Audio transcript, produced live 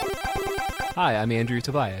Hi, I'm Andrew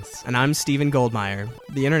Tobias. And I'm Steven Goldmeyer.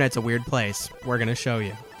 The internet's a weird place. We're going to show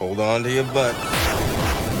you. Hold on to your butt.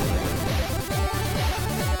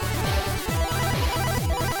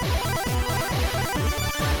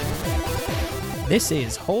 This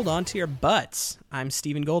is Hold On to Your Butts. I'm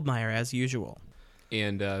Steven Goldmeyer, as usual.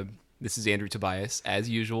 And this is Andrew Tobias, as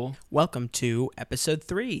usual. Welcome to episode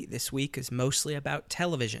 3. This week is mostly about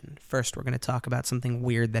television. First, we're going to talk about something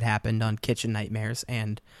weird that happened on Kitchen Nightmares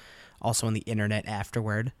and also on the internet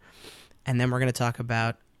afterward. And then we're going to talk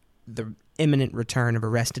about the imminent return of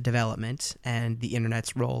Arrested Development and the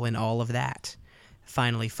internet's role in all of that.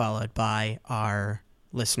 Finally followed by our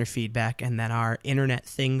listener feedback and then our internet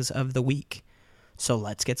things of the week. So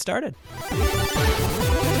let's get started.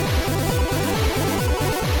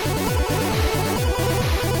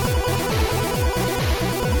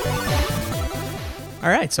 All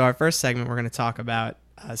right, so our first segment, we're going to talk about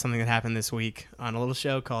something that happened this week on a little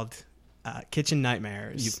show called Kitchen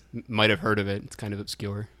Nightmares. You might have heard of it. It's kind of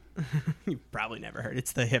obscure. You probably never heard.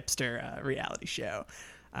 It's the hipster reality show.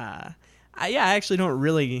 I actually don't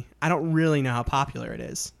really know how popular it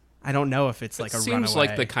is. I don't know if it's like a runaway. It seems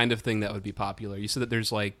like the kind of thing that would be popular. You said that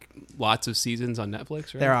there's like lots of seasons on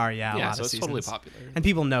Netflix, right? There are, a lot so of it's seasons. Totally popular. And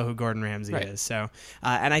people know who Gordon Ramsay Right. is. So,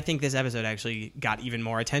 and I think this episode actually got even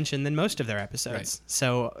more attention than most of their episodes. Right.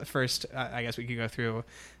 So first, I guess we could go through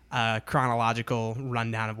a chronological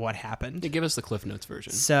rundown of what happened. Yeah, give us the Cliff Notes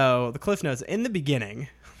version. So the Cliff Notes, in the beginning,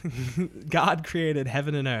 God created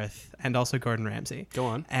heaven and earth, and also Gordon Ramsay. Go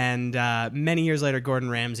on. And many years later, Gordon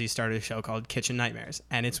Ramsay started a show called Kitchen Nightmares,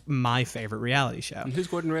 and it's my favorite reality show. And who's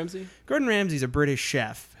Gordon Ramsay? Gordon Ramsay's a British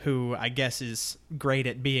chef who I guess is great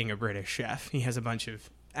at being a British chef. He has a bunch of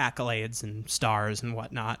accolades and stars and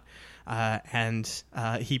whatnot, and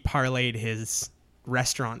he parlayed his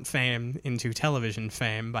restaurant fame into television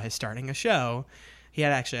fame by starting a show. He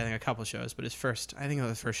had actually, I think, a couple shows, but his first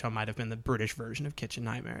show might have been the British version of Kitchen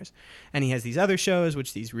Nightmares. And he has these other shows,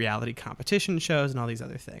 these reality competition shows and all these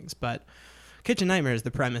other things. But Kitchen Nightmares,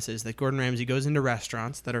 the premise is that Gordon Ramsay goes into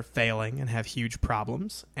restaurants that are failing and have huge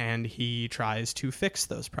problems, and he tries to fix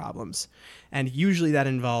those problems. And usually that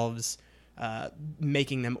involves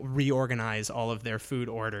making them reorganize all of their food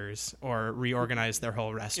orders or reorganize their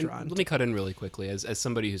whole restaurant. Let me cut in really quickly. As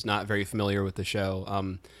somebody who's not very familiar with the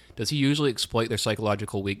show, does he usually exploit their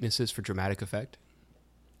psychological weaknesses for dramatic effect?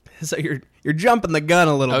 So you're jumping the gun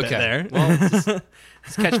a little bit there. Well,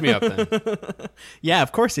 just catch me up then. Yeah,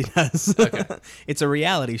 of course he does. Okay. It's a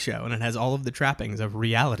reality show, and it has all of the trappings of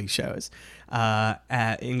reality shows,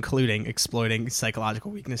 including exploiting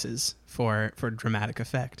psychological weaknesses for dramatic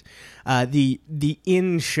effect. The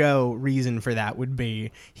in-show reason for that would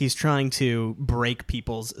be he's trying to break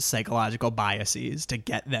people's psychological biases to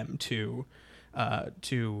get them to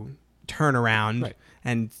turn around Right.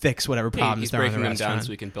 and fix whatever problems he's there are in breaking the them down restaurant. so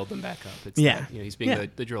we can build them back up. It's Yeah. he's being Yeah.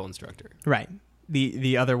 the drill instructor. Right.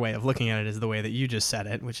 The other way of looking at it is the way that you just said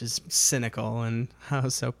it, which is cynical and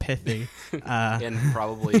so pithy. And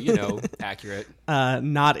probably, accurate.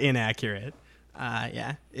 Not inaccurate.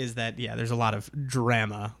 Is that there's a lot of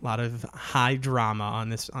drama, a lot of high drama on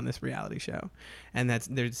this reality show. And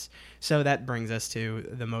so that brings us to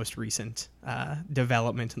the most recent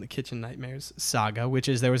development in the Kitchen Nightmares saga, which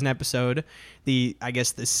is there was an episode, the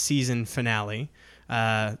season finale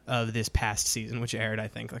of this past season, which aired, I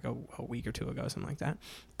think, like a week or two ago, something like that,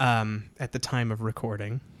 at the time of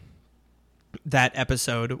recording. That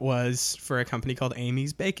episode was for a company called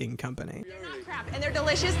Amy's Baking Company. Not crap, and they're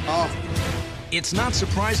delicious. It's not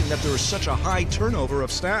surprising that there is such a high turnover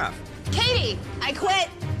of staff. Katie, I quit.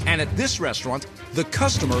 And at this restaurant, the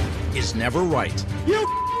customer is never right. You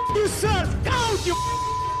son! Out, you!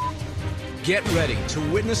 Get ready to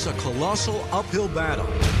witness a colossal uphill battle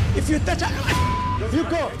If you touch you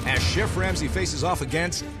go. as Chef Ramsay faces off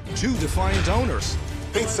against two defiant owners.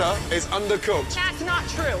 Pizza is undercooked. That's not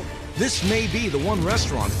true. This may be the one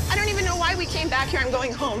restaurant I don't even know why we came back here. I'm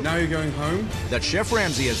going home. Now you're going home? that Chef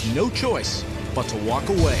Ramsay has no choice but to walk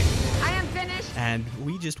away. I am finished. And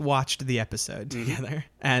we just watched the episode together.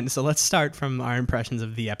 And so let's start from our impressions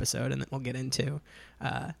of the episode, and then we'll get into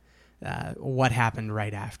what happened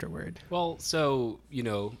right afterward. Well, so,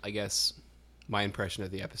 I guess my impression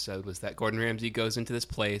of the episode was that Gordon Ramsay goes into this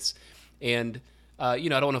place, and, I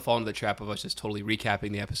don't want to fall into the trap of us just totally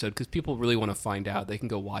recapping the episode, because people really want to find out. They can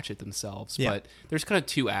go watch it themselves. Yeah. But there's kind of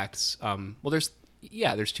two acts.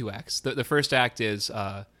 There's two acts. The first act is...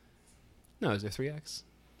 no, is there 3 acts?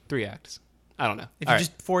 3 acts. I don't know. If All you right.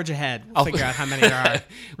 just forge ahead, we'll figure out how many there are.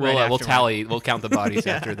 we'll afterward. tally. We'll count the bodies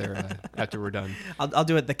after they're after we're done. I'll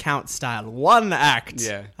do it the count style. 1 act.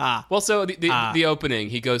 Yeah. Well, so the opening,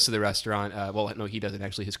 he goes to the restaurant. Well, no, he doesn't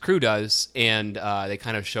actually. His crew does, and they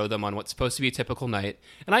kind of show them on what's supposed to be a typical night.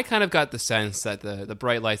 And I kind of got the sense that the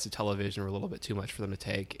bright lights of television were a little bit too much for them to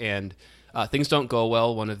take, and things don't go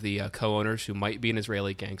well. One of the co-owners, who might be an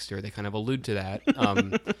Israeli gangster, they kind of allude to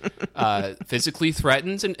that, physically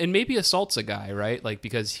threatens and maybe assaults a guy, right? Like,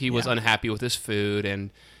 because he was unhappy with his food,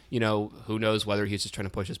 and, you know, who knows whether he's just trying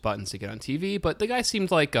to push his buttons to get on TV. But the guy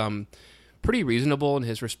seemed like pretty reasonable in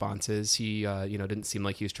his responses. He, didn't seem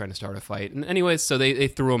like he was trying to start a fight. And anyways, so they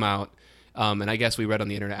threw him out. And I guess we read on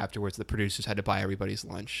the internet afterwards the producers had to buy everybody's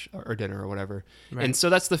lunch or dinner or whatever. Right. And so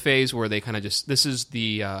that's the phase where they kind of just, this is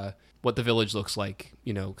the what the village looks like,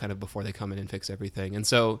 you know, kind of before they come in and fix everything. And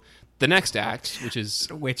so the next act,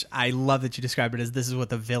 which I love that you described it as this is what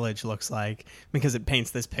the village looks like, because it paints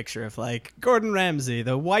this picture of like Gordon Ramsay,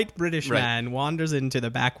 the white British man, wanders into the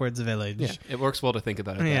backwards village. Yeah, it works well to think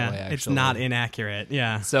about it that way, actually. It's not inaccurate.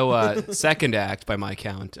 Yeah. So second act, by my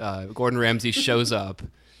count, Gordon Ramsay shows up.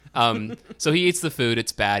 So he eats the food.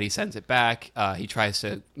 It's bad. He sends it back. He tries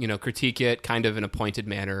to, critique it kind of in a pointed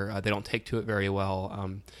manner. They don't take to it very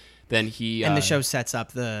well. Then he and the show sets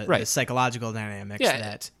up the psychological dynamics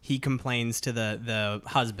that he complains to the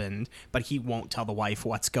husband, but he won't tell the wife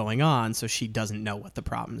what's going on, so she doesn't know what the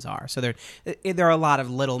problems are. So there are a lot of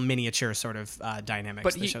little miniature sort of dynamics.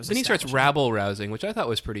 But then he starts rabble rousing, which I thought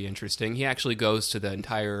was pretty interesting. He actually goes to the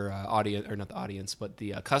entire audience, or not the audience, but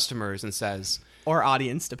the customers, and says, or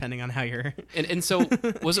audience, depending on how you're. And so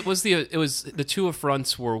it was the two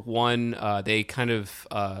affronts were one. They kind of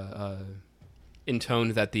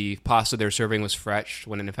intoned that the pasta they're serving was fresh,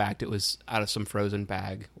 when in fact it was out of some frozen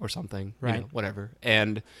bag or something, right? Whatever.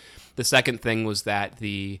 And the second thing was that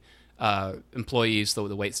the employees,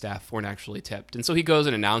 the wait staff, weren't actually tipped. And so he goes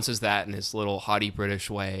and announces that in his little haughty British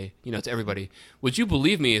way, to everybody. Would you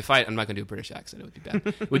believe me if I'm not going to do a British accent, it would be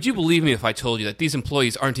bad. Would you believe me if I told you that these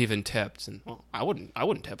employees aren't even tipped? And well, I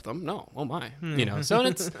wouldn't tip them. No. Oh my. So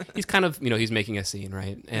he's kind of, he's making a scene,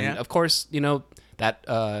 right? And of course, that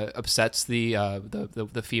upsets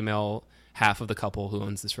the female half of the couple who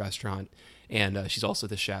owns this restaurant, and she's also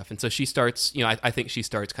the chef. And so she starts, I think she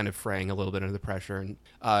starts kind of fraying a little bit under the pressure,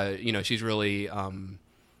 and she's really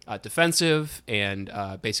defensive, and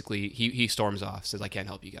basically he storms off, says, I can't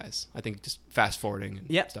help you guys. I think just fast forwarding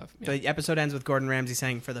and stuff. Yeah. The episode ends with Gordon Ramsay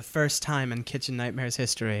saying, for the first time in Kitchen Nightmares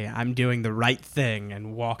history, I'm doing the right thing,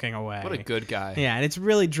 and walking away. What a good guy. Yeah, and it's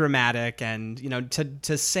really dramatic, and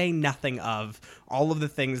to say nothing of all of the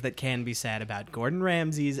things that can be said about Gordon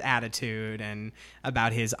Ramsay's attitude, and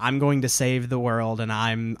about his I'm going to save the world, and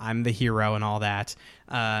I'm the hero, and all that.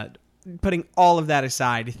 Putting all of that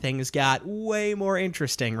aside, things got way more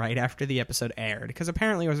interesting right after the episode aired, because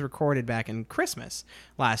apparently it was recorded back in Christmas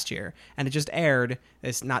last year, and it just aired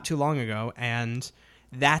this not too long ago, and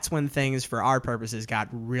that's when things, for our purposes, got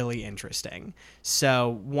really interesting.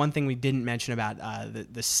 So one thing we didn't mention about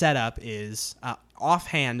the setup is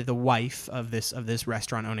offhand, the wife of this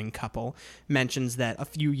restaurant owning couple mentions that a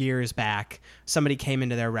few years back somebody came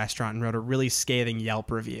into their restaurant and wrote a really scathing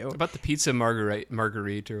Yelp review about the pizza Marguerite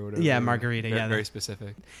or whatever. Yeah, Margarita. Very, very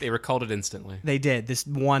specific. They recalled it instantly. They did, this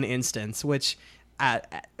one instance, which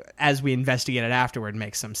as we investigated afterward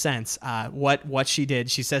makes some sense. What she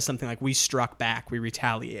did, she says something like, we struck back, we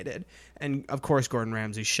retaliated. And of course Gordon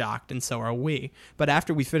Ramsay's shocked, and so are we. But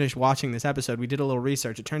after we finished watching this episode, we did a little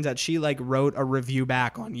research. It turns out she wrote a review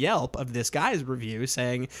back on Yelp of this guy's review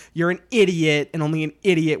saying, you're an idiot, and only an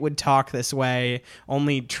idiot would talk this way.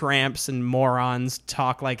 Only tramps and morons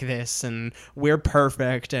talk like this, and we're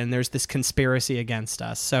perfect, and there's this conspiracy against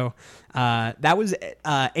us. So that was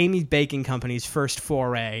Amy's Baking Company's first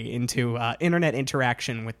foray into internet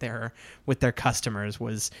interaction with their customers,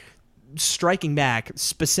 was striking back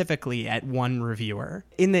specifically at one reviewer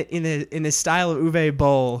in the style of Uwe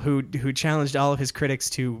Boll, who challenged all of his critics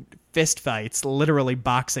to fist fights, literally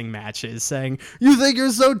boxing matches, saying, you think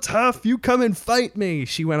you're so tough, you come and fight me.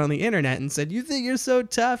 She went on the internet and said, you think you're so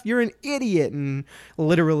tough, you're an idiot, and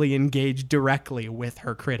literally engaged directly with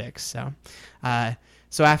her critics.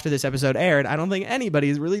 So after this episode aired, I don't think anybody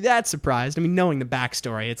is really that surprised. I mean, knowing the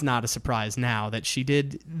backstory, it's not a surprise now that she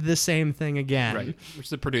did the same thing again. Right, which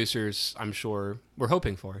the producers, I'm sure, were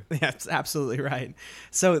hoping for. Yeah, that's absolutely right.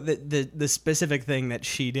 So the specific thing that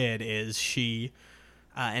she did is she,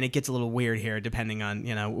 and it gets a little weird here depending on,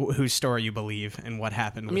 whose story you believe and what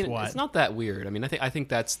happened with what. It's not that weird. I mean, I think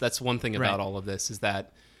that's one thing about all of this, is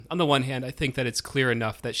that on the one hand, I think that it's clear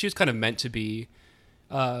enough that she was kind of meant to be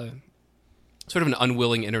sort of an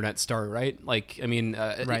unwilling internet star, right? Like, I mean,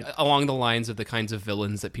 Right. along the lines of the kinds of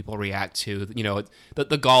villains that people react to. You know,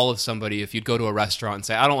 the gall of somebody if you'd go to a restaurant and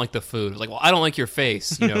say, "I don't like the food." It's like, well, I don't like your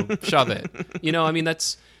face. You know, shove it. You know, I mean,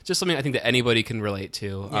 that's just something I think that anybody can relate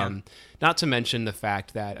to. Yeah. Not to mention the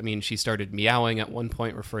fact that, I mean, she started meowing at one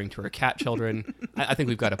point, referring to her cat children. I think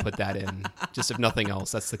we've got to put that in. Just if nothing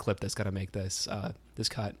else, that's the clip that's got to make this this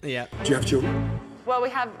cut. Yeah. Do you have children? Well, we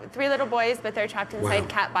have 3 little boys, but they're trapped inside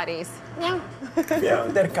cat bodies. Meow. Yeah,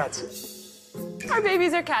 they're cats. Our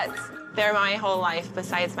babies are cats. They're my whole life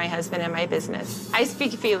besides my husband and my business. I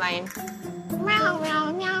speak feline. Meow,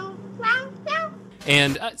 meow, meow, meow, meow.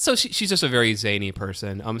 And so she's just a very zany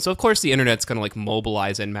person. So of course the internet's going to like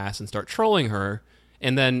mobilize en masse and start trolling her.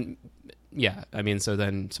 And then, yeah, I mean, so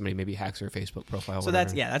then somebody maybe hacks her Facebook profile. So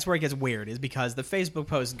whatever. that's where it gets weird, is because the Facebook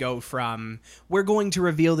posts go from "we're going to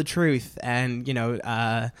reveal the truth" and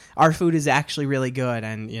our food is actually really good,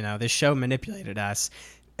 and this show manipulated us.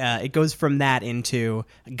 It goes from that into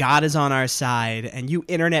God is on our side, and you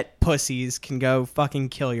internet pussies can go fucking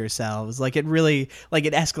kill yourselves. Like it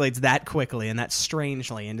escalates that quickly and that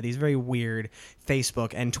strangely into these very weird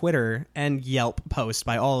Facebook and Twitter and Yelp posts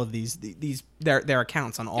by all of these their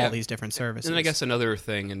accounts on all these different services. And I guess another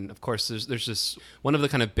thing, and of course there's just one of the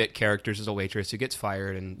kind of bit characters is a waitress who gets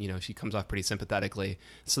fired, and she comes off pretty sympathetically.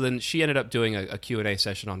 So then she ended up doing a Q&A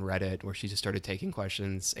session on Reddit where she just started taking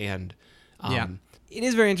questions and It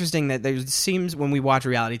is very interesting that there seems, when we watch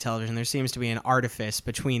reality television, there seems to be an artifice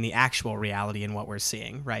between the actual reality and what we're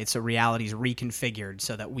seeing, right? So reality is reconfigured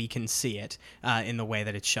so that we can see it in the way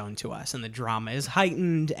that it's shown to us. And the drama is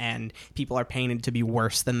heightened, and people are painted to be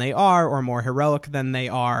worse than they are, or more heroic than they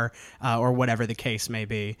are, or whatever the case may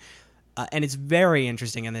be. And it's very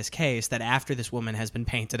interesting in this case that after this woman has been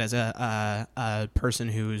painted as a person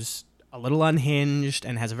who's a little unhinged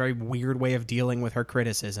and has a very weird way of dealing with her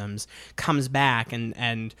criticisms, comes back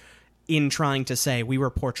and in trying to say we were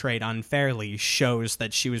portrayed unfairly, shows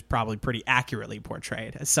that she was probably pretty accurately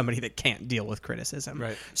portrayed as somebody that can't deal with criticism.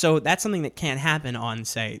 Right. So that's something that can't happen on,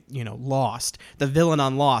 say, Lost. The villain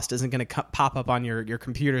on Lost isn't going to pop up on your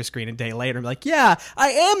computer screen a day later and be like, yeah, I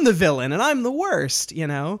am the villain and I'm the worst.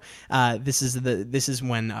 This is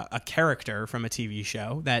when a character from a TV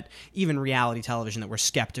show that even reality television that we're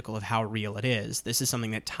skeptical of how real it is. This is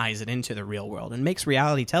something that ties it into the real world and makes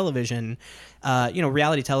reality television.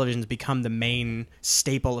 Reality television's become the main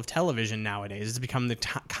staple of television nowadays. It's become the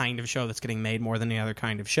kind of show that's getting made more than any other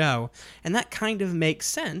kind of show. And that kind of makes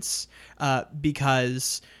sense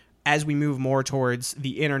because as we move more towards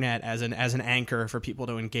the internet as an anchor for people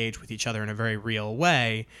to engage with each other in a very real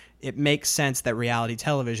way, it makes sense that reality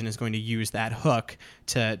television is going to use that hook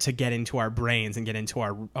to get into our brains and get into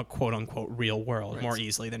our quote-unquote real world more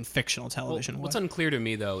easily than fictional television would. What's unclear to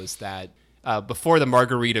me, though, is that before the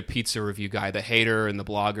Margarita Pizza Review guy, the hater and the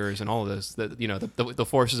bloggers and all of those, the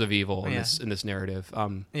forces of evil in this narrative,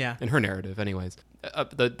 in her narrative, anyways.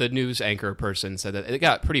 The news anchor person said that it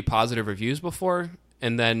got pretty positive reviews before,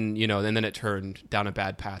 and then and then it turned down a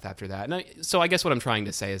bad path after that. And so I guess what I'm trying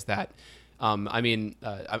to say is that,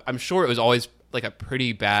 I'm sure it was always like a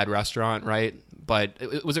pretty bad restaurant, right? But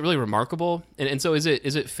was it really remarkable? And so is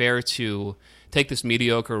it fair to take this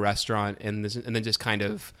mediocre restaurant and then just kind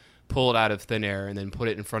of pull it out of thin air and then put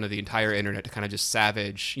it in front of the entire internet to kind of just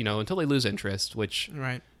savage, until they lose interest, which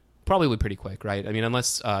probably would pretty quick, right? I mean,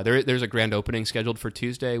 unless there's a grand opening scheduled for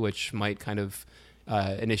Tuesday, which might kind of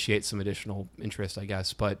initiate some additional interest, I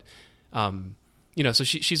guess. But, so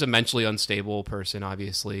she's a mentally unstable person,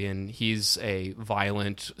 obviously, and he's a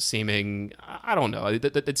violent seeming, I don't know,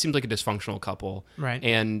 it seems like a dysfunctional couple. Right.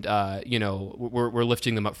 And, we're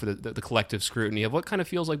lifting them up for the collective scrutiny of what kind of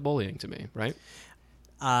feels like bullying to me, right?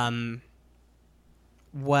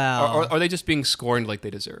 Well, are they just being scorned like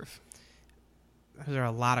they deserve? Those are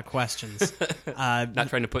a lot of questions. Not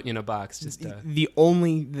trying to put you in a box. Just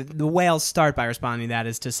the way I'll start by responding to that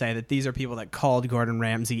is to say that these are people that called Gordon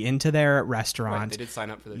Ramsay into their restaurant. Right, they did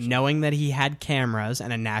sign up for this, knowing that he had cameras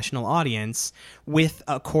and a national audience, with,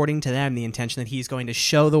 according to them, the intention that he's going to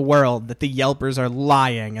show the world that the Yelpers are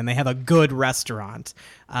lying and they have a good restaurant.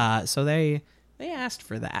 So they asked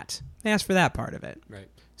for that. They asked for that part of it. Right.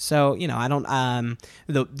 So, I don't,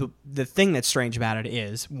 the thing that's strange about it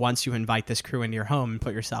is once you invite this crew into your home and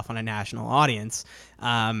put yourself on a national audience,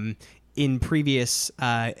 in previous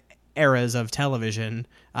eras of television,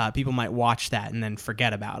 people might watch that and then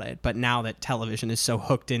forget about it. But now that television is so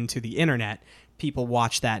hooked into the internet, people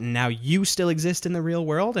watch that, and now you still exist in the real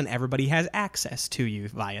world, and everybody has access to you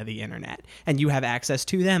via the internet, and you have access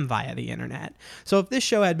to them via the internet. So if this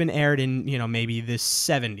show had been aired in, maybe the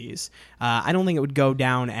 70s, I don't think it would go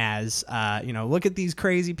down as, look at these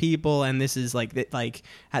crazy people, and this is like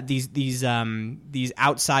these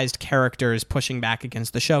outsized characters pushing back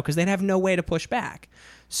against the show, because they'd have no way to push back.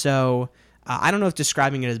 So I don't know if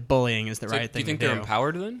describing it as bullying is the right thing to do. Do you think they're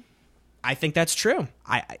empowered then? I think that's true.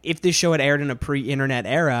 If this show had aired in a pre-internet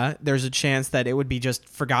era, there's a chance that it would be just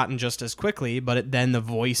forgotten just as quickly, but then the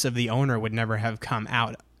voice of the owner would never have come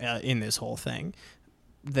out in this whole thing.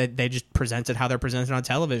 They just presented how they're presented on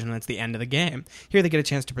television, and that's the end of the game. Here they get a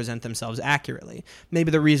chance to present themselves accurately.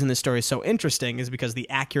 Maybe the reason this story is so interesting is because the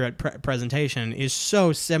accurate presentation is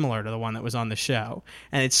so similar to the one that was on the show,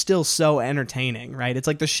 and it's still so entertaining, right? It's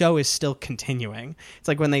like the show is still continuing. It's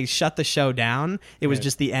like when they shut the show down, it was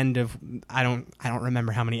just the end of, I don't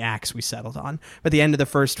remember how many acts we settled on, but the end of the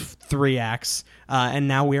first 3 acts, and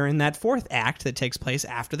now we're in that 4th act that takes place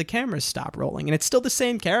after the cameras stop rolling, and it's still the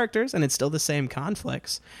same characters, and it's still the same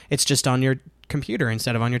conflicts. It's just on your computer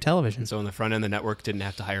instead of on your television. So on the front end, the network didn't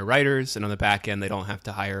have to hire writers, and on the back end, they don't have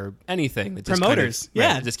to hire anything. It just promoters,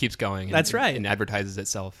 it just keeps going. That's right. And advertises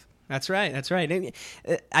itself. That's right. And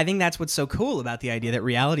I think that's what's so cool about the idea that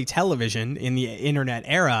reality television in the internet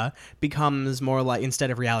era becomes more like,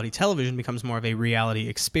 instead of reality television, becomes more of a reality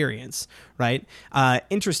experience, right?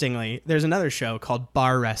 Interestingly, there's another show called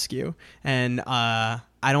Bar Rescue, and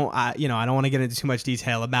I don't want to get into too much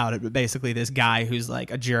detail about it, but basically this guy who's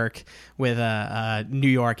like a jerk with a New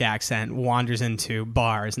York accent wanders into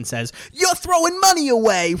bars and says, "You're throwing money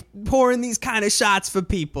away, pouring these kind of shots for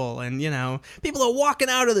people, and people are walking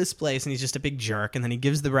out of this place," and he's just a big jerk. And then he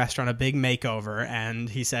gives the restaurant a big makeover, and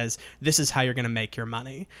he says, "This is how you're going to make your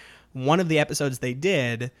money." One of the episodes they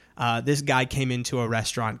did, this guy came into a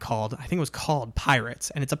restaurant called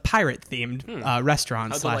Pirates, and it's a pirate-themed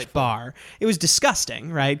restaurant / bar. It was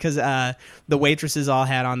disgusting, right? Because the waitresses all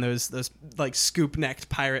had on those like scoop-necked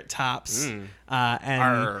pirate tops. And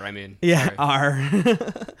Arr,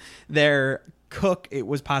 Their cook, it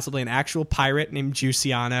was possibly an actual pirate named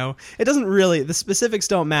Giussiano. It doesn't really, the specifics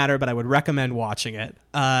don't matter, but I would recommend watching it.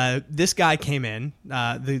 This guy came in,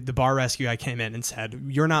 the Bar Rescue guy came in and said,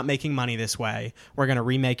 "You're not making money this way. We're going to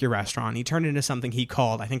remake your restaurant." He turned it into something he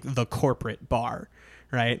called, I think, the Corporate Bar.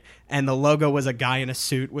 Right? And the logo was a guy in a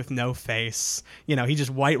suit with no face. He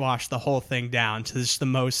just whitewashed the whole thing down to just the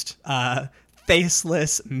most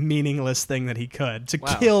faceless, meaningless thing that he could to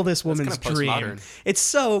kill this woman's dream. It's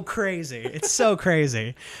so crazy. It's so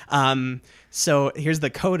crazy. So here's the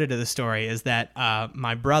coda to the story is that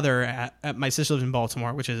my brother, my sister lives in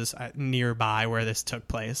Baltimore, which is nearby where this took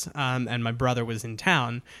place, and my brother was in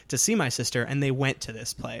town to see my sister, and they went to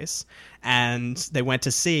this place, and they went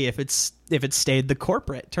to see if it stayed the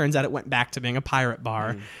Corporate. Turns out it went back to being a pirate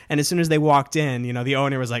bar. And as soon as they walked in, the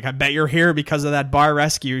owner was like, "I bet you're here because of that Bar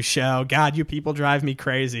Rescue show. God, you people drive me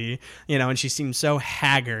crazy." And she seemed so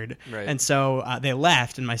haggard. Right. And so they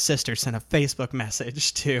left, and my sister sent a Facebook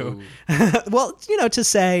message to, to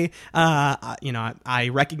say, I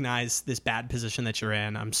recognize this bad position that you're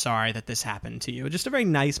in. I'm sorry that this happened to you. Just a very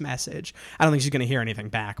nice message. I don't think she's going to hear anything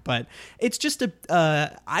back, but it's just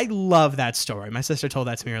I love that story. My sister told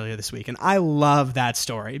that to me earlier this week, and I love that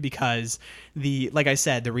story because like I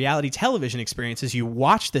said, the reality television experience is you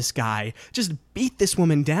watch this guy just beat this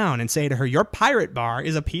woman down and say to her, "Your pirate bar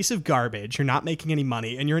is a piece of garbage. You're not making any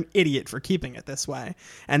money, and you're an idiot for keeping it this way."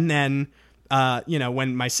 And then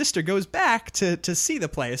when my sister goes back to see the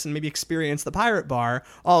place and maybe experience the pirate bar,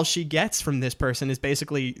 all she gets from this person is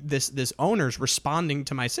basically this owner's responding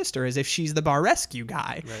to my sister as if she's the Bar Rescue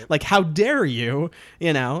guy. Right. Like, how dare you?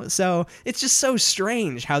 So it's just so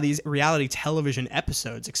strange how these reality television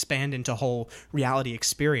episodes expand into whole reality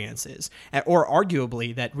experiences. Or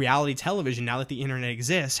arguably that reality television, now that the internet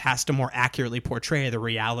exists, has to more accurately portray the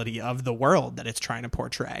reality of the world that it's trying to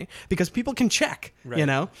portray. Because people can check,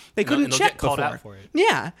 They couldn't check called before. Out for it.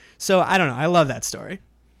 Yeah. So I don't know. I love that story.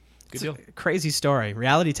 Good deal. A crazy story.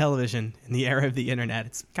 Reality television in the era of the internet.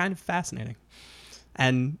 It's kind of fascinating.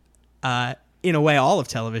 And in a way, all of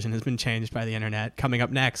television has been changed by the internet. Coming up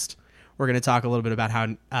next, we're going to talk a little bit about how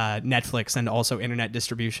Netflix and also internet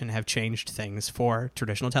distribution have changed things for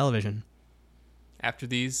traditional television. After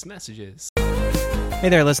these messages. Hey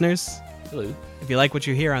there, listeners. Hello. If you like what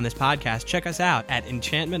you hear on this podcast, check us out at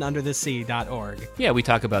enchantmentunderthesea.org. Yeah, we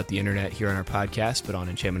talk about the internet here on our podcast, but on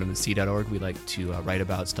enchantmentunderthesea.org, we like to write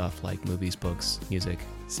about stuff like movies, books, music.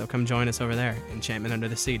 So come join us over there,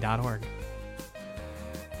 enchantmentunderthesea.org.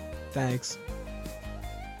 Thanks.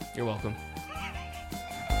 You're welcome.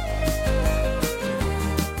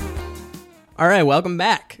 All right, welcome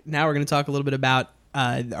back. Now we're going to talk a little bit about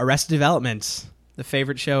Arrested Development, the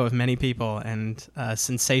favorite show of many people and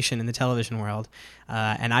sensation in the television world.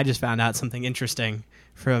 And I just found out something interesting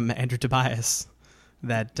from Andrew Tobias.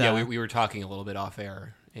 That we were talking a little bit off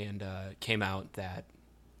air, and came out that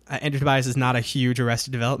Andrew Tobias is not a huge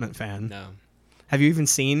Arrested Development fan. no. Have you even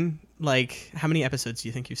seen, how many episodes do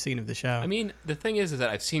you think you've seen of the show? I mean, the thing is that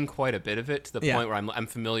I've seen quite a bit of it to the Yeah. point where I'm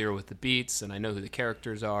familiar with the beats and I know who the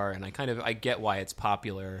characters are, and I get why it's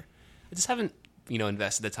popular. I just haven't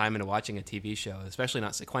invested the time into watching a TV show, especially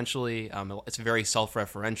not sequentially. It's very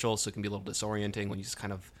self-referential, so it can be a little disorienting when you just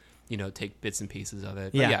kind of take bits and pieces of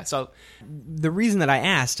it. But Yeah. so The reason that I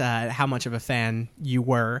asked how much of a fan you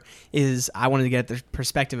were is I wanted to get the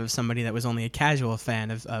perspective of somebody that was only a casual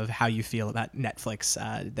fan of how you feel about Netflix,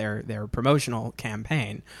 their promotional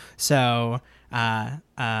campaign. So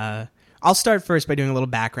I'll start first by doing a little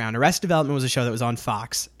background. Arrested Development was a show that was on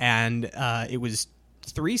Fox, and it was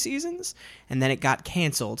 3 seasons, and then it got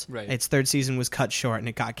canceled. Right. Its 3rd season was cut short, and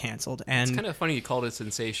it got canceled. And it's kind of funny you called it a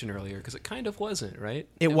sensation earlier, because it kind of wasn't, right?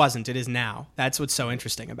 it wasn't. It is now. That's what's so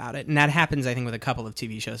interesting about it. And that happens, I think, with a couple of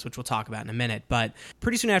TV shows, which we'll talk about in a minute. But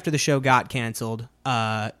pretty soon after the show got canceled,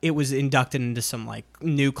 it was inducted into some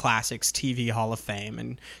new classics TV Hall of Fame.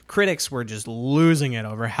 And critics were just losing it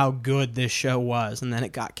over how good this show was. And then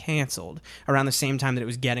it got canceled. Around the same time that it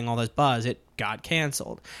was getting all this buzz, it got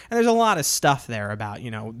canceled. And there's a lot of stuff there about,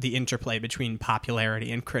 the interplay between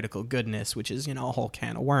popularity and critical goodness, which is, a whole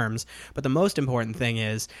can of worms. But the most important thing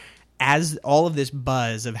is, as all of this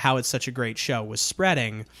buzz of how it's such a great show was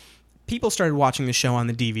spreading, people started watching the show on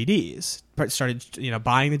the DVDs. Started,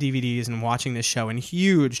 buying the DVDs and watching this show in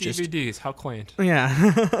huge DVDs, how quaint.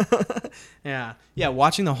 Yeah. Yeah,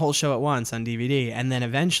 watching the whole show at once on DVD, and then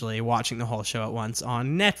eventually watching the whole show at once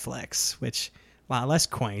on Netflix, which, a lot less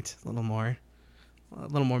quaint, a little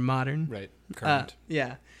more modern. Right, current.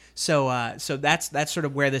 Yeah. So that's sort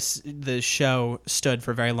of where the show stood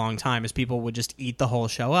for a very long time, is people would just eat the whole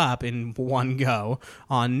show up in one go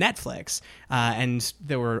on Netflix. And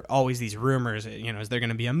there were always these rumors, is there going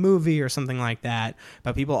to be a movie or something like that?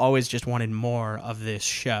 But people always just wanted more of this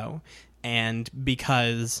show. And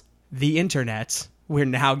because the internet, we're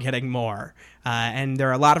now getting more. And there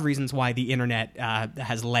are a lot of reasons why the internet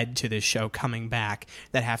has led to this show coming back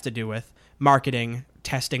that have to do with marketing,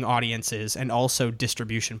 testing audiences, and also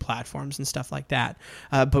distribution platforms and stuff like that.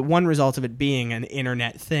 But one result of it being an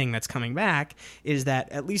internet thing that's coming back is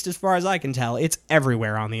that, at least as far as I can tell, it's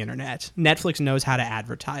everywhere on the internet. Netflix knows how to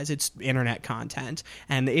advertise its internet content,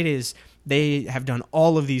 and they have done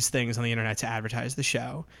all of these things on the internet to advertise the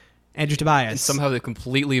show. Andrew Tobias. Somehow they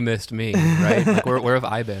completely missed me, right? Where have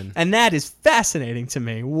I been? And that is fascinating to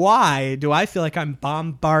me. Why do I feel like I'm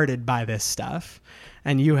bombarded by this stuff?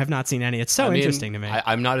 And you have not seen any. It's so interesting to me.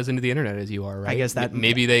 I'm not as into the internet as you are, right? I guess that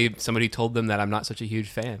maybe somebody told them that I'm not such a huge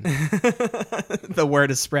fan. The word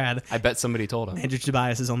is spread. I bet somebody told them. Andrew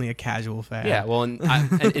Tobias is only a casual fan. Yeah, well,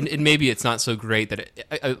 and maybe it's not so great that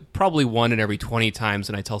I probably 1 in every 20 times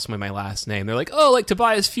when I tell somebody my last name, they're like, "Oh, like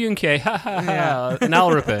Tobias Funke, ha ha ha, an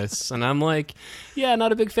Alrapis," and I'm like, "Yeah,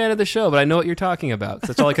 not a big fan of the show, but I know what you're talking about." 'Cause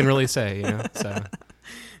that's all I can really say, So.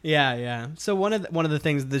 Yeah. So one of the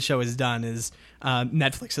things the show has done is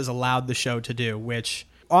Netflix has allowed the show to do, which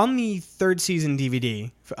on the 3rd season DVD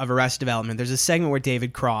of Arrested Development, there's a segment where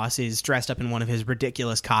David Cross is dressed up in one of his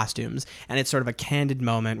ridiculous costumes, and it's sort of a candid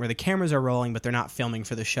moment where the cameras are rolling, but they're not filming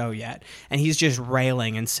for the show yet. And he's just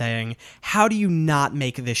railing and saying, "How do you not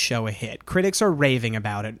make this show a hit? Critics are raving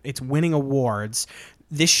about it. It's winning awards.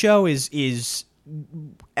 This show is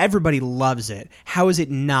everybody loves it. How is it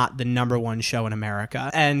not the #1 show in America?"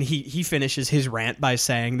 And he finishes his rant by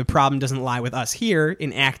saying, "The problem doesn't lie with us here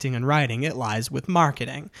in acting and writing, it lies with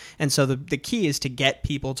marketing." And so the key is to get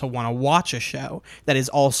people to want to watch a show that is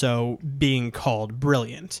also being called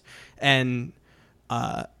brilliant. And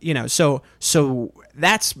so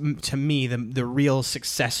that's, to me, the real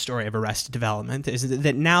success story of Arrested Development, is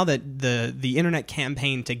that now that the internet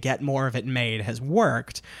campaign to get more of it made has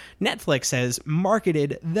worked, Netflix has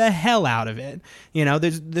marketed the hell out of it.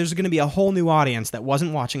 There's going to be a whole new audience that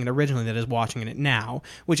wasn't watching it originally that is watching it now,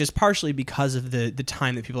 which is partially because of the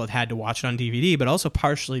time that people have had to watch it on DVD, but also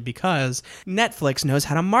partially because Netflix knows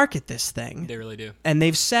how to market this thing. They really do. And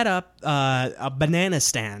they've set up a banana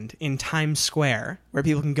stand in Times Square where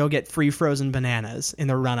people can go get free frozen bananas. bananas in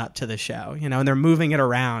the run-up to the show, you know, and they're moving it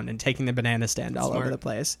around and taking the banana stand all over the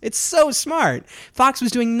place. It's so smart. Fox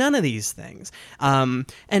was doing none of these things.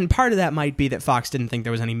 And part of that might be that Fox didn't think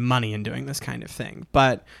there was any money in doing this kind of thing.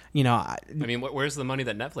 But, you know... I mean, where's the money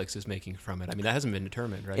that Netflix is making from it? I mean, that hasn't been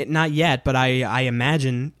determined, right? Not yet, but I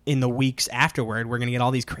imagine in the weeks afterward, we're going to get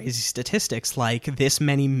all these crazy statistics like this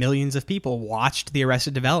many millions of people watched the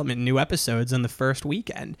Arrested Development new episodes on the first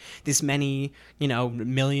weekend. This many, you know,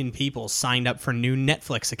 million people signed up for new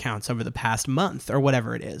Netflix accounts over the past month or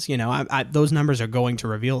whatever it is. You know, those numbers are going to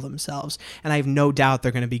reveal themselves, and I have no doubt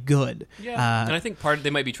they're going to be good. Yeah, and I think they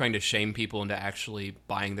might be trying to shame people into actually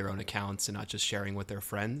buying their own accounts and not just sharing with their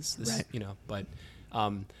friends. Right. You know, but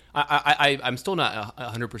I'm still not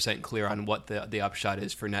 100% clear on what the upshot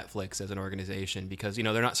is for Netflix as an organization, because, you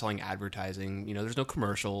know, they're not selling advertising. You know, there's no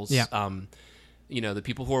commercials. Yeah. You know, the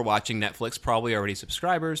people who are watching Netflix probably already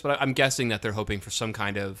subscribers, but I'm guessing that they're hoping for some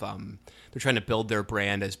kind of, they're trying to build their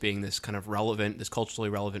brand as being this kind of relevant, this culturally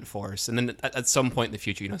relevant force. And then at some point in the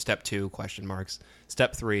future, you know, step 2, question marks,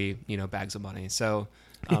 step 3, you know, bags of money. So,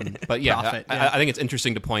 but yeah, Profit, I think it's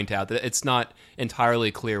interesting to point out that it's not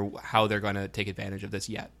entirely clear how they're going to take advantage of this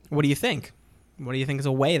yet. What do you think? What do you think is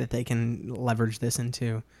a way that they can leverage this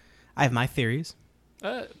into? I have my theories.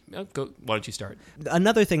 Why don't you start?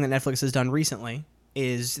 Another thing that Netflix has done recently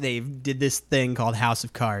is they did this thing called House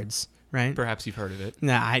of Cards, right? Perhaps you've heard of it.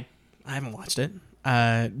 Nah, I haven't watched it,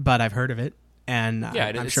 but I've heard of it, and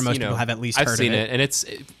I'm sure most people have at least heard of it. I've seen it,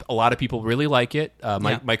 and a lot of people really like it.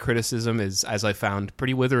 My criticism is, as I found,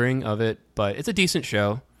 pretty withering of it, but it's a decent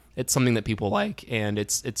show. It's something that people like, and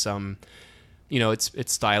it's you know, it's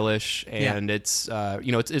stylish, and it's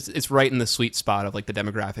you know, it's right in the sweet spot of like the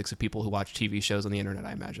demographics of people who watch TV shows on the internet,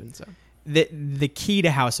 I imagine. So the key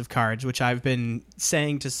to House of Cards, which I've been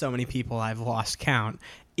saying to so many people I've lost count,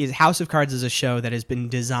 is House of Cards is a show that has been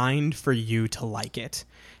designed for you to like it.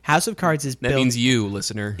 House of Cards is that means you,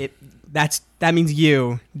 listener. That means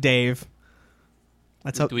you, Dave.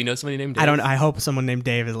 Let's hope. Do we know somebody named Dave? I don't. I hope someone named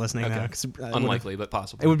Dave is listening. Okay. Though, 'cause, unlikely, but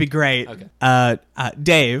possible. It would be great. Okay.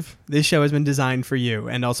 Dave, this show has been designed for you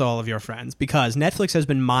and also all of your friends, because Netflix has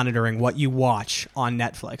been monitoring what you watch on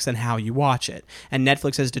Netflix and how you watch it. And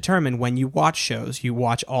Netflix has determined when you watch shows, you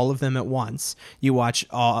watch all of them at once. You watch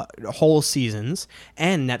whole seasons.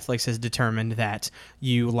 And Netflix has determined that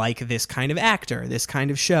you like this kind of actor, this kind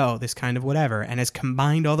of show, this kind of whatever, and has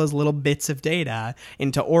combined all those little bits of data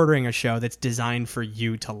into ordering a show that's designed for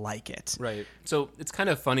you to like it. Right. So it's kind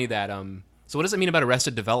of funny that so what does it mean about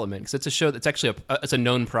Arrested Development? Because it's a show that's actually it's a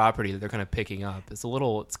known property that they're kind of picking up. It's a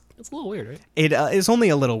little weird, right? It is only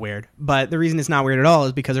a little weird, but the reason it's not weird at all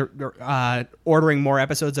is because ordering more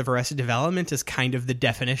episodes of Arrested Development is kind of the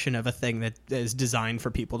definition of a thing that is designed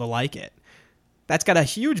for people to like it. That's got a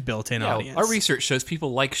huge built-in audience. Our research shows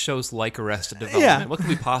people like shows like Arrested Development. Yeah. What can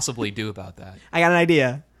we possibly do about that? I got an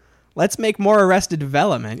idea. Let's make more Arrested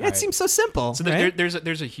Development. It right. seems so simple. So right?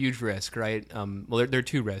 there's a huge risk, right? Well, there are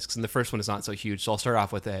two risks, and the first one is not so huge. So I'll start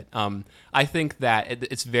off with it. I think that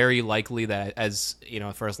it's very likely that, as you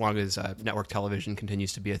know, for as long as network television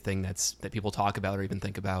continues to be a thing that people talk about or even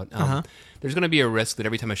think about, there's going to be a risk that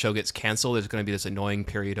every time a show gets canceled, there's going to be this annoying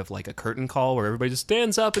period of like a curtain call where everybody just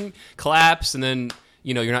stands up and claps, and then,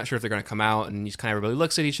 you know, you're not sure if they're going to come out, and you just kind of everybody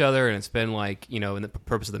looks at each other, and it's been like, you know, in the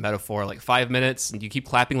purpose of the metaphor, like 5 minutes, and you keep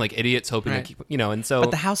clapping like idiots, hoping to keep, you know, and so. But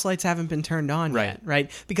the house lights haven't been turned on yet, right?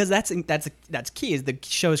 Because that's key. Is the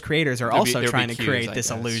show's creators are also trying to create this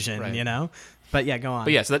illusion, you know. But yeah, go on.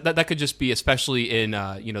 But yeah, so that could just be, especially in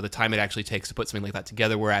you know, the time it actually takes to put something like that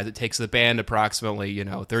together. Whereas it takes the band approximately, you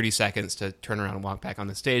know, 30 seconds to turn around and walk back on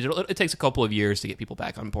the stage. It takes a couple of years to get people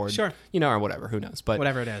back on board. Sure. You know, or whatever. Who knows? But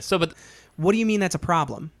whatever it is. So, but what do you mean that's a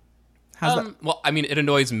problem? Well, I mean, it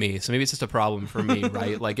annoys me, so maybe it's just a problem for me,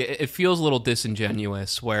 right? Like, it feels a little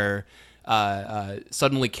disingenuous where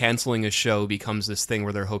suddenly canceling a show becomes this thing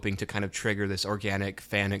where they're hoping to kind of trigger this organic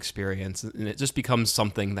fan experience, and it just becomes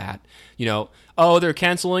something that, you know, oh, they're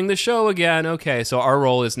canceling the show again. Okay, so our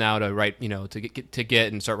role is now to write, you know, to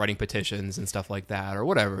get and start writing petitions and stuff like that, or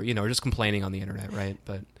whatever, you know, or just complaining on the internet, right?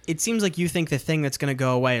 But it seems like you think the thing that's going to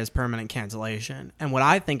go away is permanent cancellation. And what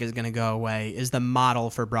I think is going to go away is the model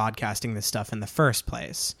for broadcasting this stuff in the first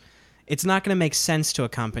place. It's not going to make sense to a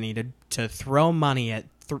company to throw money at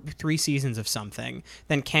three seasons of something,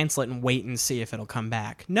 then cancel it and wait and see if it'll come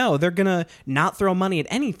back. No, they're going to not throw money at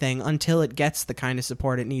anything until it gets the kind of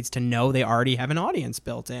support it needs to know they already have an audience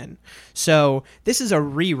built in. So this is a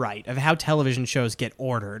rewrite of how television shows get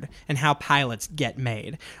ordered and how pilots get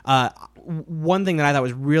made. One thing that I thought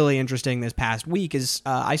was really interesting this past week is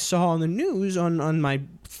I saw on the news on my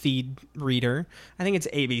feed reader, I think it's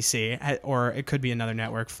ABC, or it could be another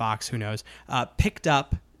network, Fox, who knows, picked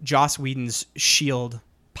up Joss Whedon's S.H.I.E.L.D.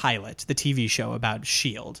 pilot, the TV show about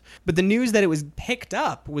S.H.I.E.L.D. But the news that it was picked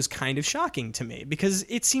up was kind of shocking to me because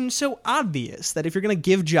it seems so obvious that if you're going to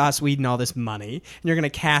give Joss Whedon all this money and you're going to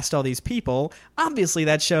cast all these people, obviously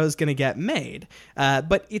that show is going to get made.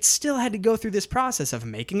 But it still had to go through this process of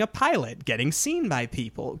making a pilot, getting seen by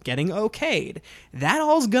people, getting okayed. That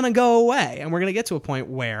all's going to go away. And we're going to get to a point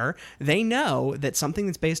where they know that something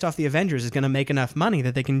that's based off the Avengers is going to make enough money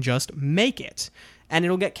that they can just make it. And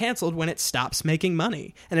it'll get canceled when it stops making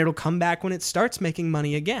money. And it'll come back when it starts making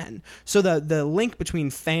money again. So the link between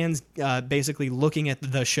fans basically looking at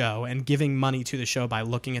the show and giving money to the show by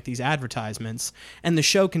looking at these advertisements and the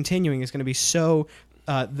show continuing is going to be so...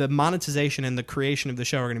 the monetization and the creation of the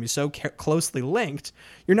show are going to be so closely linked,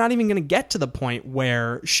 you're not even going to get to the point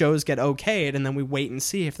where shows get okayed and then we wait and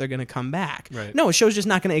see if they're going to come back. Right. No, a show's just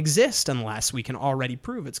not going to exist unless we can already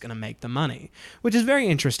prove it's going to make the money, which is very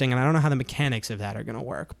interesting, and I don't know how the mechanics of that are going to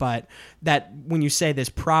work, but that when you say this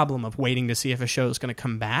problem of waiting to see if a show is going to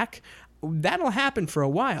come back, that'll happen for a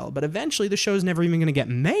while, but eventually the show's never even going to get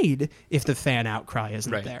made if the fan outcry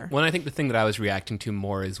isn't there. Well, I think the thing that I was reacting to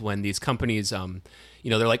more is when these companies,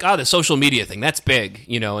 they're like, the social media thing, that's big,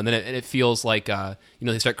 and then it feels like,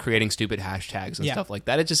 they start creating stupid hashtags and stuff like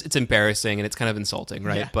that. It's embarrassing and it's kind of insulting,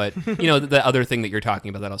 right? Yeah. But, the other thing that you're talking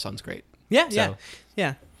about, that all sounds great. Yeah.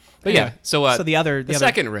 But anyway, so the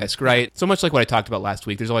second risk, right? So much like what I talked about last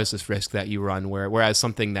week, there's always this risk that you run whereas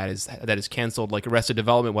something that is canceled, like Arrested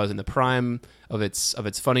Development was in the prime of its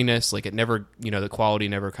funniness, like it never, the quality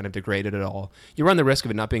never kind of degraded at all. You run the risk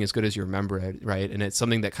of it not being as good as you remember it, right? And it's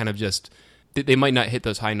something that kind of just, they might not hit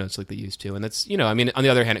those high notes like they used to. And that's, on the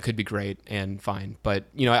other hand, it could be great and fine. But,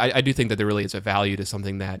 I do think that there really is a value to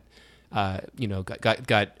something that,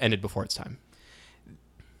 got ended before its time.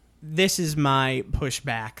 This is my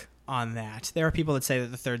pushback on that. There are people that say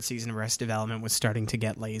that the third season of Arrested Development was starting to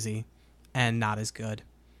get lazy and not as good.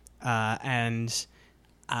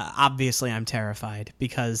 Obviously I'm terrified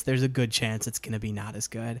because there's a good chance it's going to be not as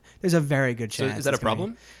good. There's a very good chance. So is that a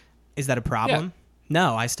problem? Is that a problem? Yeah.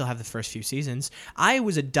 No, I still have the first few seasons. I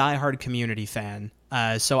was a diehard Community fan,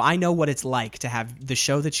 so I know what it's like to have the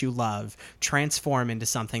show that you love transform into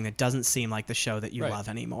something that doesn't seem like the show that you love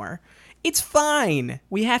anymore. It's fine.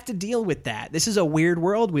 We have to deal with that. This is a weird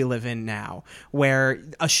world we live in now where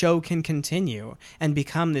a show can continue and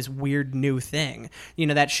become this weird new thing.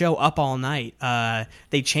 That show Up All Night,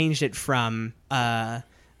 they changed it from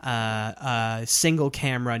single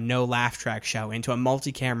camera, no laugh track show into a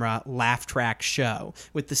multi-camera laugh track show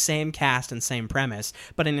with the same cast and same premise,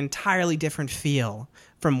 but an entirely different feel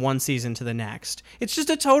from one season to the next. It's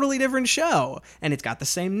just a totally different show, and it's got the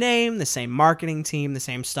same name, the same marketing team, the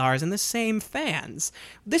same stars, and the same fans.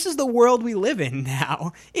 This is the world we live in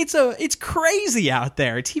now. It's crazy out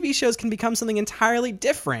there. TV shows can become something entirely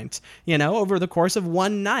different, over the course of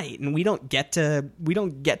one night, and we don't get to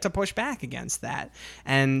push back against that.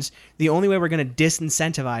 And the only way we're going to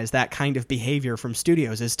disincentivize that kind of behavior from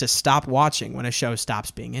studios is to stop watching when a show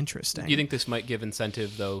stops being interesting. Do you think this might give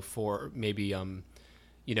incentive though for maybe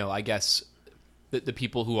I guess the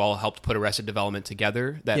people who all helped put Arrested Development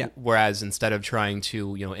together, whereas instead of trying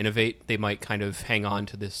to, innovate, they might kind of hang on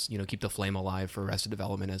to this, keep the flame alive for Arrested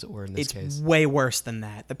Development, as it were, in this case. It's way worse than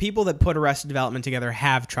that. The people that put Arrested Development together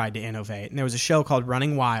have tried to innovate. And there was a show called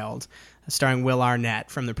Running Wild, starring Will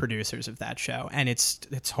Arnett from the producers of that show, and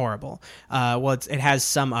it's horrible. It has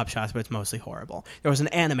some upshots, but it's mostly horrible. There was an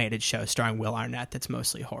animated show starring Will Arnett that's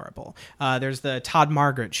mostly horrible. There's the Todd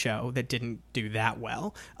Margaret show that didn't do that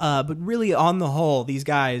well. But really, on the whole, these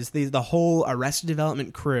guys, the whole Arrested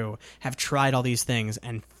Development crew have tried all these things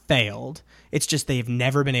and failed. It's just they've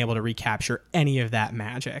never been able to recapture any of that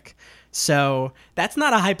magic. So that's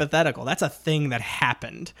not a hypothetical. That's a thing that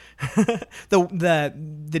happened. The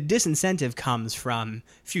disincentive comes from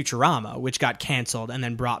Futurama, which got canceled and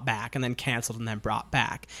then brought back, and then canceled and then brought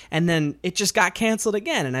back. And then it just got canceled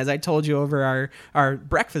again. And as I told you over our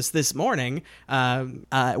breakfast this morning,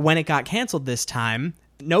 when it got canceled this time,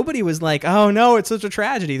 nobody was like, oh no, it's such a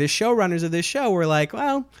tragedy. The showrunners of this show were like,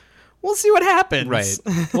 well, we'll see what happens. Right.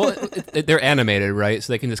 Well, they're animated, right?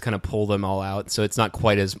 So they can just kind of pull them all out. So it's not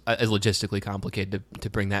quite as logistically complicated to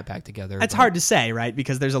bring that back together. It's hard to say, right?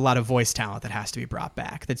 Because there's a lot of voice talent that has to be brought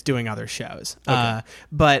back that's doing other shows. Okay.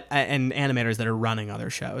 And animators that are running other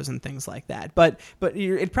shows and things like that. But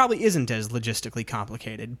it probably isn't as logistically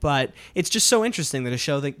complicated. But it's just so interesting that a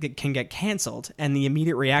show that can get canceled and the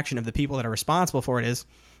immediate reaction of the people that are responsible for it is,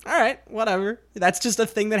 all right, whatever. That's just a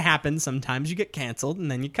thing that happens. Sometimes you get canceled and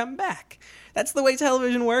then you come back. That's the way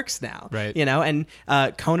television works now. Right. And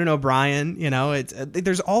Conan O'Brien,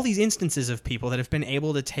 there's all these instances of people that have been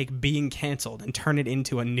able to take being canceled and turn it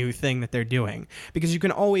into a new thing that they're doing. Because you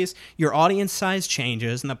can always, your audience size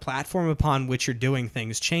changes and the platform upon which you're doing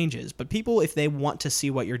things changes. But people, if they want to see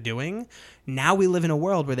what you're doing, now we live in a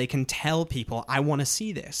world where they can tell people, I want to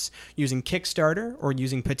see this, using Kickstarter or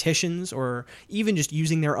using petitions or even just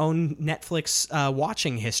using their own Netflix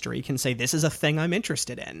watching history can say, this is a thing I'm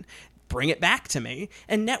interested in. Bring it back to me,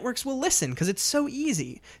 and networks will listen because it's so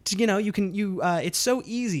easy to, it's so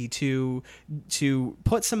easy to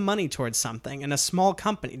put some money towards something and a small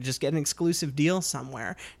company to just get an exclusive deal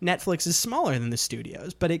somewhere. Netflix is smaller than the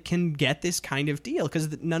studios, but it can get this kind of deal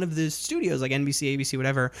because none of the studios like NBC, ABC,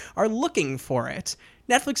 whatever are looking for it.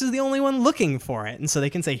 Netflix is the only one looking for it. And so they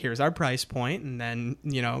can say, here's our price point. And then,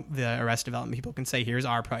 the Arrested Development people can say, here's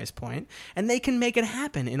our price point. And they can make it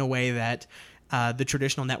happen in a way that the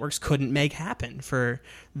traditional networks couldn't make happen for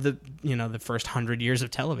the first 100 years of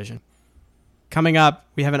television. Coming up,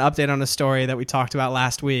 we have an update on a story that we talked about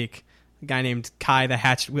last week. A guy named Kai the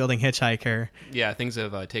hatchet-wielding hitchhiker. Yeah, things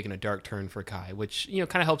have taken a dark turn for Kai, which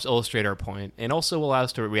kind of helps illustrate our point and also will allow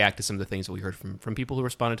us to react to some of the things that we heard from people who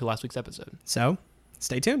responded to last week's episode. So,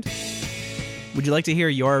 stay tuned. Would you like to hear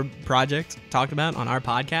your project talked about on our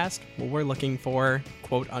podcast? Well, we're looking for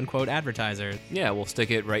quote-unquote advertisers. Yeah, we'll stick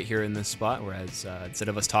it right here in this spot, whereas instead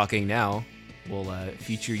of us talking now, we'll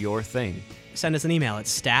feature your thing. Send us an email at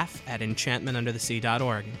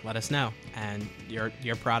staff@enchantmentunderthesea.org. Let us know, and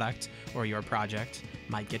your product or your project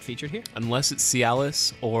might get featured here. Unless it's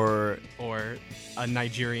Cialis or a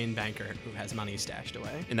Nigerian banker who has money stashed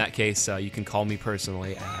away. In that case, you can call me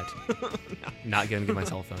personally at not gonna give my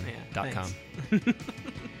cell phone .com.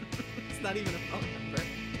 It's not even a phone number.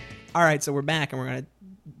 All right, so we're back, and we're going to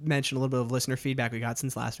mention a little bit of listener feedback we got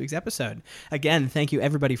since last week's episode. Again, thank you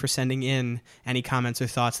everybody for sending in any comments or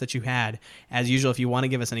thoughts that you had. As usual, if you want to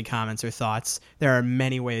give us any comments or thoughts, there are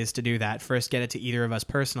many ways to do that. First, get it to either of us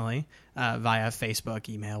personally via Facebook,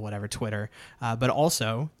 email, whatever, Twitter. But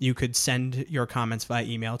also, you could send your comments via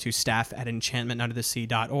email to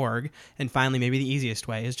staff@enchantmentunderthesea.org. And finally, maybe the easiest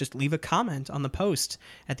way is just leave a comment on the post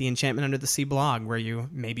at the Enchantment Under the Sea blog where you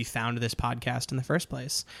maybe found this podcast in the first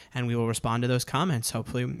place. And we will respond to those comments,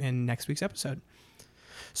 hopefully, in next week's episode.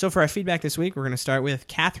 So for our feedback this week, we're going to start with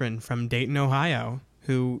Catherine from Dayton, Ohio,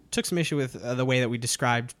 who took some issue with the way that we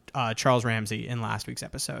described Charles Ramsey in last week's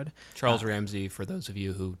episode. Charles Ramsey, for those of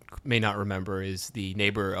you who may not remember, is the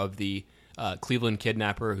neighbor of the Cleveland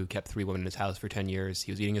kidnapper who kept 3 women in his house for 10 years.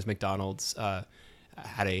 He was eating his McDonald's,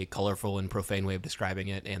 had a colorful and profane way of describing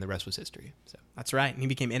it, and the rest was history. So that's right. And he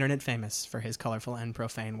became internet famous for his colorful and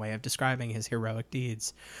profane way of describing his heroic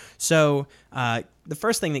deeds. So the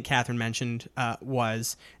first thing that Catherine mentioned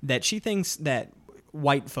was that she thinks that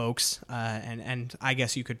white folks, and I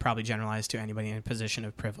guess you could probably generalize to anybody in a position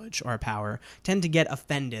of privilege or power, tend to get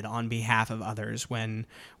offended on behalf of others when,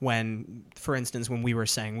 for instance, when we were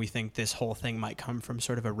saying we think this whole thing might come from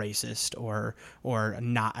sort of a racist or a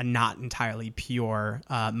not entirely pure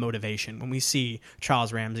motivation. When we see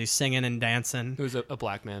Charles Ramsey singing and dancing, who's a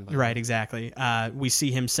black man, by right? Exactly. We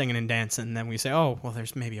see him singing and dancing, and then we say, oh, well,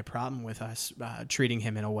 there's maybe a problem with us treating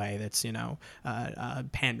him in a way that's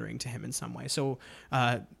pandering to him in some way. So.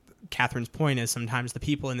 Catherine's point is sometimes the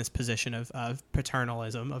people in this position of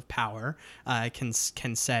paternalism, of power, can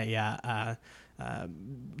say,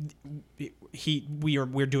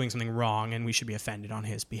 we're doing something wrong and we should be offended on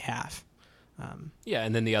his behalf. Yeah,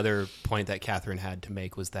 and then the other point that Catherine had to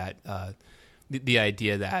make was that the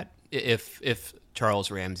idea that if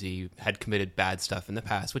Charles Ramsey had committed bad stuff in the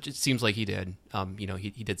past, which it seems like he did,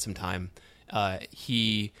 he did some time,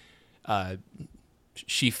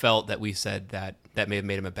 she felt that we said that may have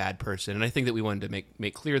made him a bad person. And I think that we wanted to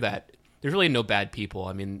make clear that there's really no bad people.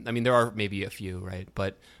 I mean, there are maybe a few, right?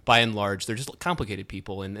 But by and large, they're just complicated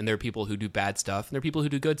people. And there are people who do bad stuff, and there are people who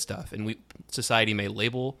do good stuff. And society may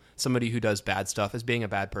label somebody who does bad stuff as being a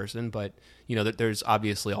bad person, but, there's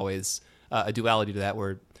obviously always a duality to that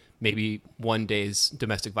where maybe one day's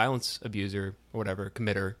domestic violence abuser or whatever,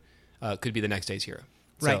 committer, could be the next day's hero.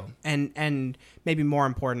 Right. So, And maybe more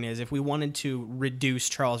important is if we wanted to reduce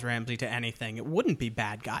Charles Ramsey to anything, it wouldn't be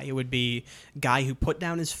bad guy. It would be guy who put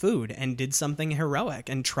down his food and did something heroic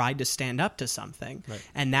and tried to stand up to something. Right.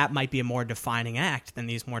 And that might be a more defining act than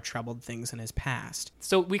these more troubled things in his past.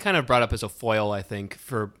 so we kind of brought up as a foil, I think,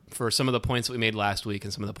 for some of the points that we made last week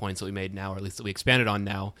and some of the points that we made now, or at least that we expanded on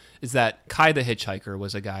now, is that Kai the Hitchhiker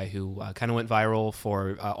was a guy who kind of went viral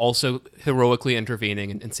for also heroically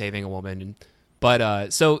intervening and saving a woman.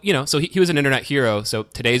 But so he was an internet hero. So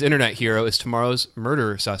today's internet hero is tomorrow's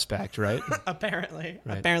murder suspect, right? Apparently.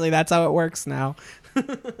 Right. Apparently that's how it works now.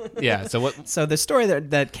 Yeah. So what? So the story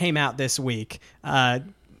that came out this week,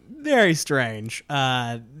 very strange.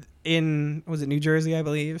 In was it New Jersey, I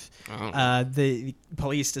believe? The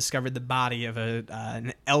police discovered the body of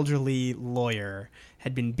an elderly lawyer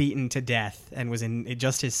had been beaten to death and was in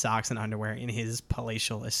just his socks and underwear in his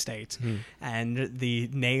palatial estate. And the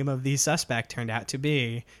name of the suspect turned out to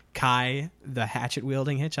be Kai, the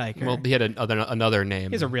hatchet-wielding hitchhiker. Well, he had another name.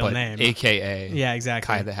 He has a real but name. AKA. Yeah, exactly.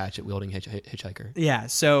 Kai the hatchet-wielding hitchhiker. Yeah,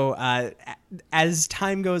 so as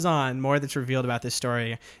time goes on, more that's revealed about this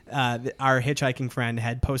story. Our hitchhiking friend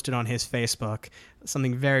had posted on his Facebook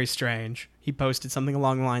something very strange. He posted something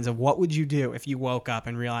along the lines of, what would you do if you woke up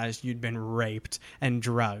and realized you'd been raped and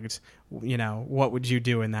drugged? You know, what would you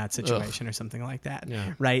do in that situation? Or something like that,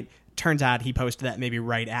 Yeah. right? Turns out he posted that maybe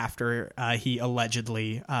right after he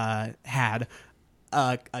allegedly had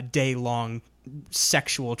a day-long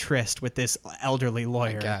sexual tryst with this elderly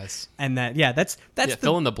lawyer. I guess. And that's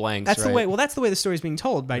Fill in the blanks. that's right? the way. Well, that's the way the story's being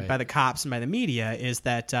told by Right. the cops and by the media. Is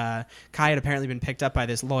that Kai had apparently been picked up by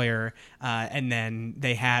this lawyer, and then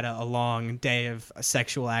they had a long day of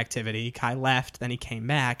sexual activity. Kai left, then he came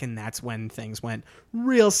back, and that's when things went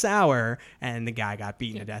real sour, and the guy got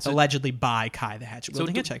beaten to death, allegedly by Kai, the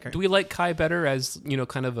hatchet-wielding hitchhiker. Do we like Kai better as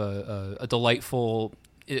kind of a delightful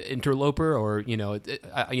interloper, or I know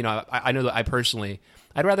that I personally,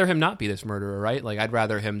 I'd rather him not be this murderer, right? Like I'd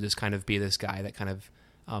rather him just kind of be this guy that kind of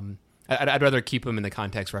I'd rather keep him in the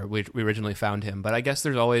context where we originally found him. But I guess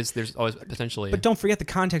there's always potentially. But don't forget, the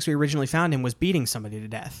context we originally found him was beating somebody to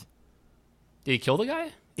death. Did he kill the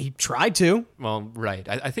guy? He tried to. Well, right.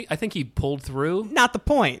 I think he pulled through. Not the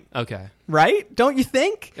point. Okay. Right? Don't you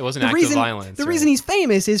think? It wasn't act of violence, The right? reason he's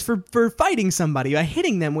famous is for fighting somebody, by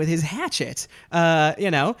hitting them with his hatchet,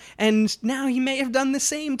 and now he may have done the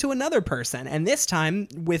same to another person, and this time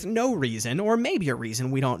with no reason, or maybe a reason,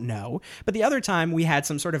 we don't know. But the other time we had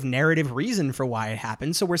some sort of narrative reason for why it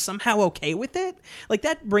happened, so we're somehow okay with it? Like,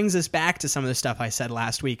 that brings us back to some of the stuff I said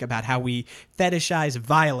last week about how we fetishize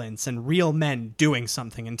violence and real men doing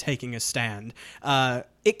something and taking a stand.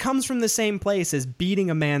 It comes from the same place as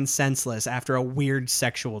beating a man senseless after a weird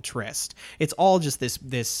sexual tryst. It's all just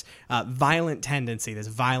this violent tendency, this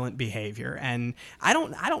violent behavior, and I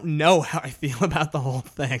don't know how I feel about the whole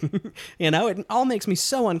thing. It all makes me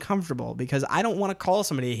so uncomfortable because I don't want to call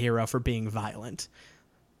somebody a hero for being violent.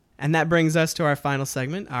 And that brings us to our final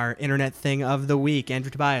segment, our internet thing of the week.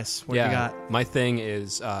 Andrew Tobias, what do you got? My thing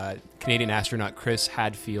is Canadian astronaut Chris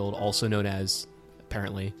Hadfield, also known as,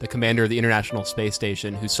 apparently, the commander of the International Space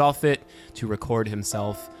Station, who saw fit to record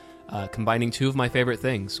himself combining two of my favorite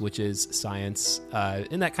things, which is science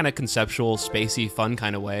in that kind of conceptual, spacey, fun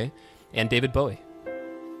kind of way, and David Bowie.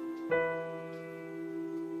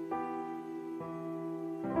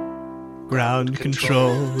 Ground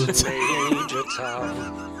control. Major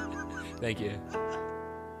Tom. Thank you.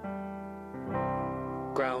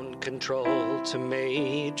 Ground control to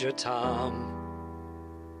Major Tom.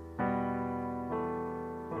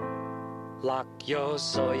 Lock your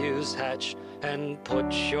Soyuz hatch and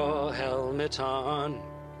put your helmet on.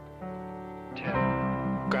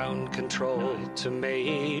 10. Ground control to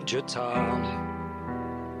Major Tom.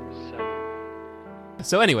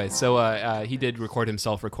 So anyway, he did record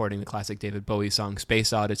himself recording the classic David Bowie song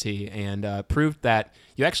Space Oddity, and proved that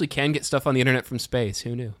you actually can get stuff on the internet from space.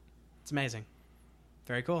 Who knew? It's amazing.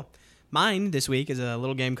 Very cool. Mine this week is a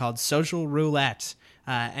little game called Social Roulette.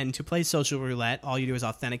 And to play Social Roulette, all you do is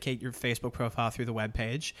authenticate your Facebook profile through the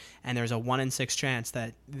webpage, and there's a 1 in 6 chance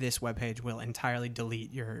that this webpage will entirely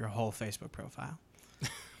delete your whole Facebook profile.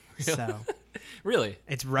 So Really?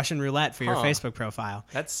 it's Russian roulette for your Facebook profile.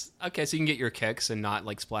 That's okay. So you can get your kicks and not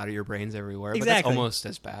like splatter your brains everywhere. Exactly. But that's almost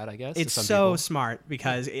as bad, I guess. It's to some so people. smart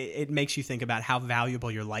because it makes you think about how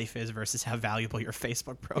valuable your life is versus how valuable your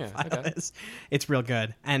Facebook profile is. It's real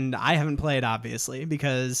good. And I haven't played, obviously,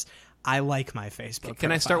 because I like my Facebook profile.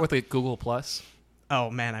 Can I start with a Google Plus? Oh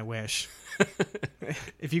man, I wish.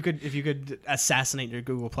 If you could assassinate your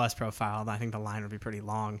Google Plus profile, I think the line would be pretty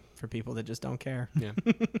long for people that just don't care. Yeah.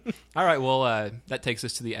 All right. Well, that takes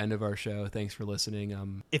us to the end of our show. Thanks for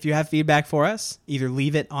listening. If you have feedback for us, either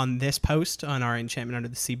leave it on this post on our Enchantment Under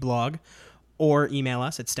the Sea blog, or email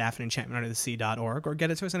us at staff@enchantmentunderthesea.org, or get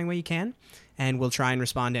it to us any way you can, and we'll try and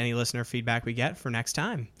respond to any listener feedback we get for next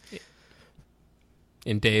time.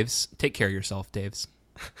 And Daves, take care of yourself, Daves.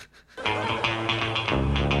 These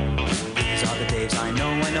are the Daves I know.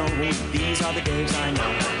 These are the Daves I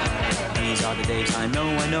know. These are the Daves I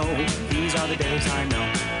know. These are the Daves I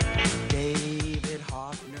know. David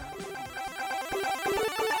Hoffner.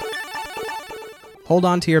 Hold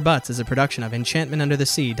On to Your Butts is a production of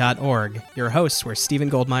enchantmentunderthesea.org. Your hosts were Stephen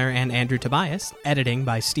Goldmeyer and Andrew Tobias, editing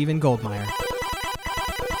by Stephen Goldmeyer.